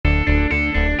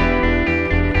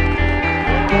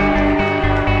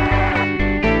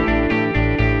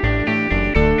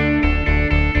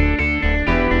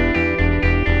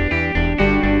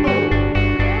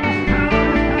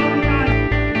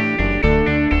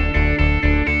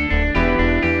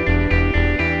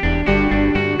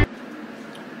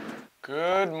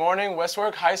morning, West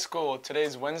Warwick High School. Today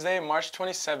is Wednesday, March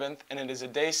 27th, and it is a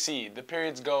day C. The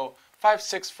periods go 5,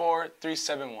 6, 4, 3,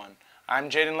 7, 1. I'm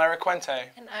Jaden Laraquente.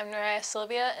 And I'm Naraya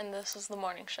Sylvia, and this is the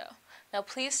morning show. Now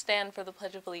please stand for the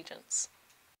Pledge of Allegiance.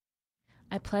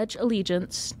 I pledge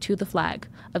allegiance to the flag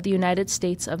of the United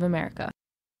States of America,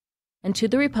 and to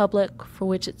the republic for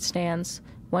which it stands,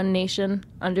 one nation,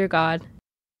 under God,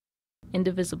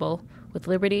 indivisible, with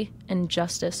liberty and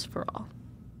justice for all.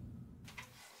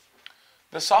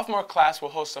 The sophomore class will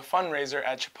host a fundraiser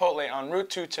at Chipotle on Route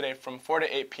 2 today from 4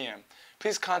 to 8 p.m.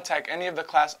 Please contact any of the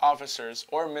class officers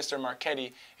or Mr.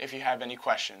 Marchetti if you have any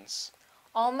questions.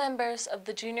 All members of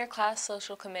the Junior Class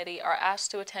Social Committee are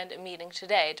asked to attend a meeting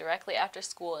today directly after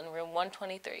school in room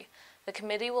 123. The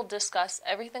committee will discuss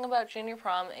everything about junior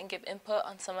prom and give input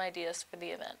on some ideas for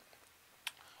the event.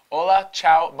 Hola,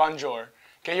 ciao, bonjour.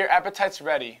 Get your appetites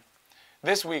ready.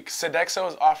 This week, Sodexo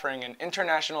is offering an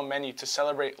international menu to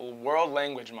celebrate World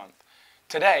Language Month.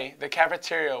 Today, the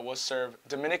cafeteria will serve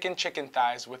Dominican chicken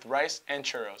thighs with rice and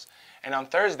churros, and on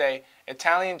Thursday,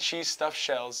 Italian cheese stuffed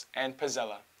shells and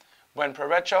pizzella. Buen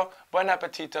provecho, buen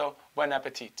appetito, buen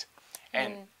appetit.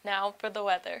 And now for the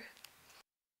weather.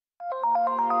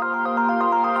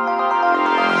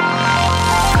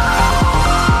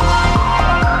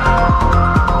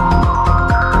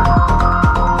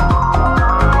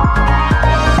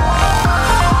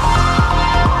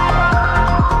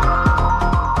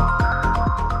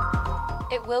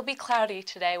 It will be cloudy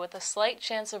today with a slight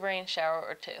chance of rain shower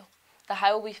or two. The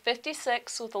high will be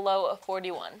 56 with a low of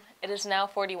 41. It is now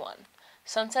 41.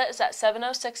 Sunset is at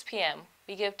 7:06 p.m.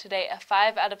 We give today a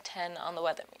 5 out of 10 on the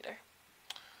weather meter.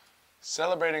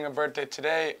 Celebrating a birthday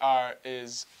today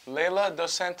is Leila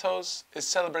Dos Santos is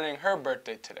celebrating her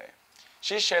birthday today.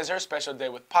 She shares her special day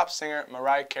with pop singer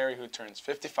Mariah Carey, who turns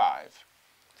 55.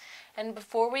 And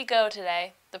before we go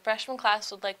today, the freshman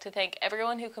class would like to thank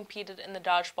everyone who competed in the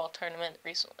dodgeball tournament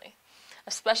recently.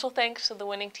 A special thanks to the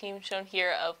winning team shown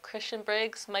here of Christian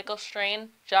Briggs, Michael Strain,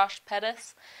 Josh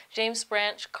Pettis, James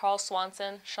Branch, Carl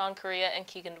Swanson, Sean Correa, and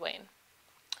Keegan Duane.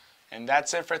 And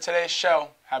that's it for today's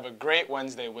show. Have a great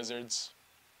Wednesday, Wizards.